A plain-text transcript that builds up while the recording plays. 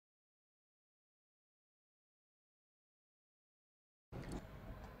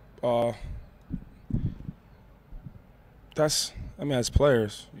Uh, I mean, as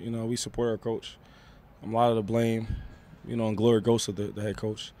players, we support our coach. A lot of the blame, and glory goes to the head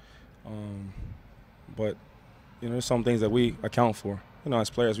coach. Um, but, there's some things that we account for. As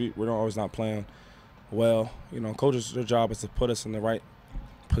players, we're always not playing well. Coaches, their job is to put us in the right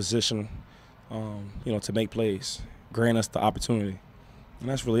position, to make plays, grant us the opportunity. And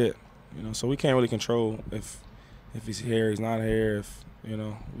that's really it. So we can't really control if he's here, he's not here, we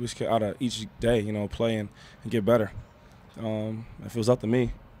just get out of each day, play and get better. If it was up to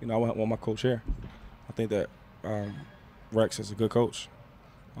me, I would want my coach here. I think that Rex is a good coach.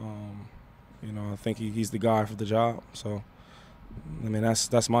 I think he's the guy for the job. So, I mean,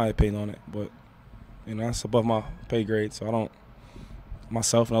 that's my opinion on it. But, that's above my pay grade. So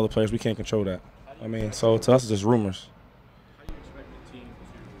myself and other players, we can't control that. I mean, so to us, it's just rumors. How do you expect the team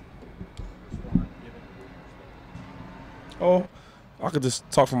to respond given Oh, I could just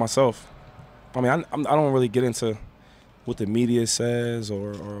talk for myself. I mean, I don't really get into what the media says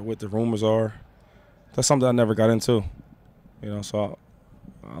or what the rumors are. That's something I never got into. So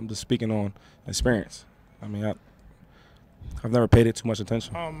I'm just speaking on experience. I mean, I've never paid it too much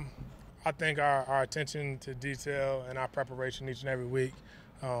attention. I think our attention to detail and our preparation each and every week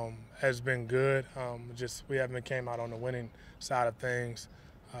has been good. Just we haven't came out on the winning side of things.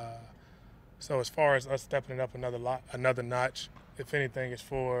 So as far as us stepping it up another notch, if anything, it's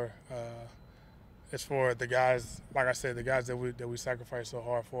for the guys. Like I said, the guys that we sacrifice so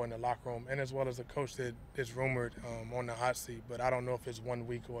hard for in the locker room, and as well as the coach that is rumored on the hot seat. But I don't know if it's 1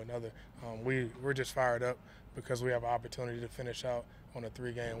 week or another. We're just fired up because we have an opportunity to finish out on a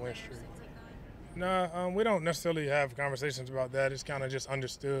 3-game win streak. No, we don't necessarily have conversations about that. It's kind of just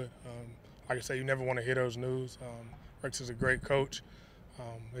understood. Like I say, you never want to hear those news. Rex is a great coach.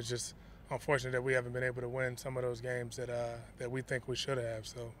 It's just unfortunate that we haven't been able to win some of those games that we think we should have.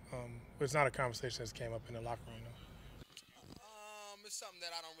 So it's not a conversation that came up in the locker room, though. It's something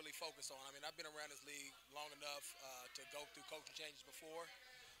that I don't really focus on. I mean, I've been around this league long enough to go through coaching changes before.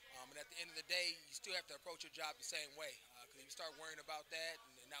 And at the end of the day, you still have to approach your job the same way. Because if you start worrying about that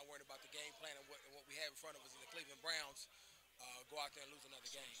and not worrying about the game plan and what we have in front of us in the Cleveland Browns, go out there and lose another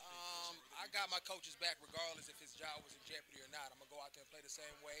game. I got my coach's back regardless if his job was in jeopardy or not. I'm going to go out there and play the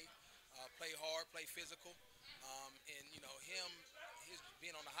same way, play hard, play physical. And, his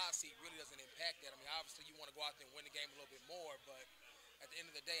being on the hot seat really doesn't impact that. I mean, obviously you want to go out there and win the game a little bit more, but at the end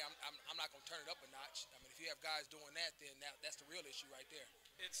of the day, I'm not going to turn it up a notch. I mean, if you have guys doing that, then that's the real issue right there.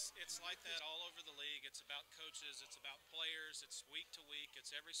 It's like that all over the league. It's about coaches. It's about players. It's week to week.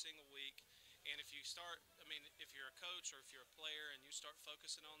 It's every single week. And if you start, I mean, if you're a coach or if you're a player and you start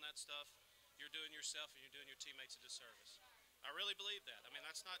focusing on that stuff, you're doing yourself and you're doing your teammates a disservice. I really believe that. I mean,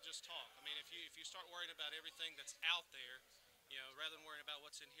 that's not just talk. I mean, if you start worrying about everything that's out there, rather than worrying about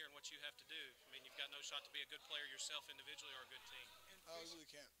what's in here and what you have to do, I mean, you've got no shot to be a good player yourself individually or a good team. We really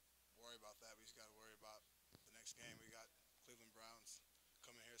can't worry about that. We just got to worry about the next game. We got Cleveland Browns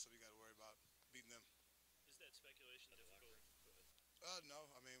coming here, so we got to worry about beating them. Is that speculation difficult?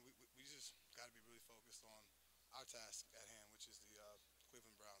 No. I mean, we just got to be really focused on our task at hand, which is the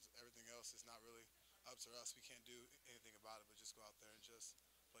Cleveland Browns. Everything else is not really up to us. We can't do anything about it, but just go out there and just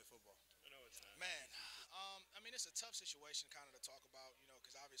play football. I know it's not. Man, I mean, it's a tough situation kind of to talk about,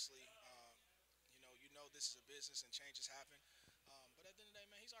 because obviously, this is a business and changes happen. But at the end of the day,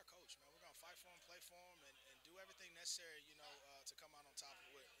 man, he's our coach, man. We're going to fight for him, play for him, and do everything necessary, to come out on top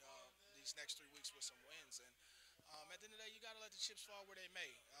with these next 3 weeks with some wins. And at the end of the day, you got to let the chips fall where they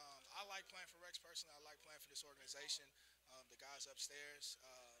may. I like playing for Rex personally. I like playing for this organization, the guys upstairs,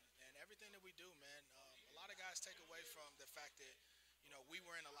 and everything that we do, man. A lot of guys take away from the fact that we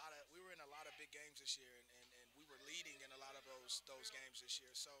were in a lot of big games this year, and we were leading in a lot of those games this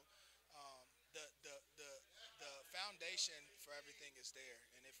year. So the foundation for everything is there,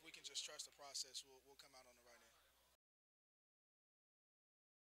 and if we can just trust the process, we'll come out on the right end.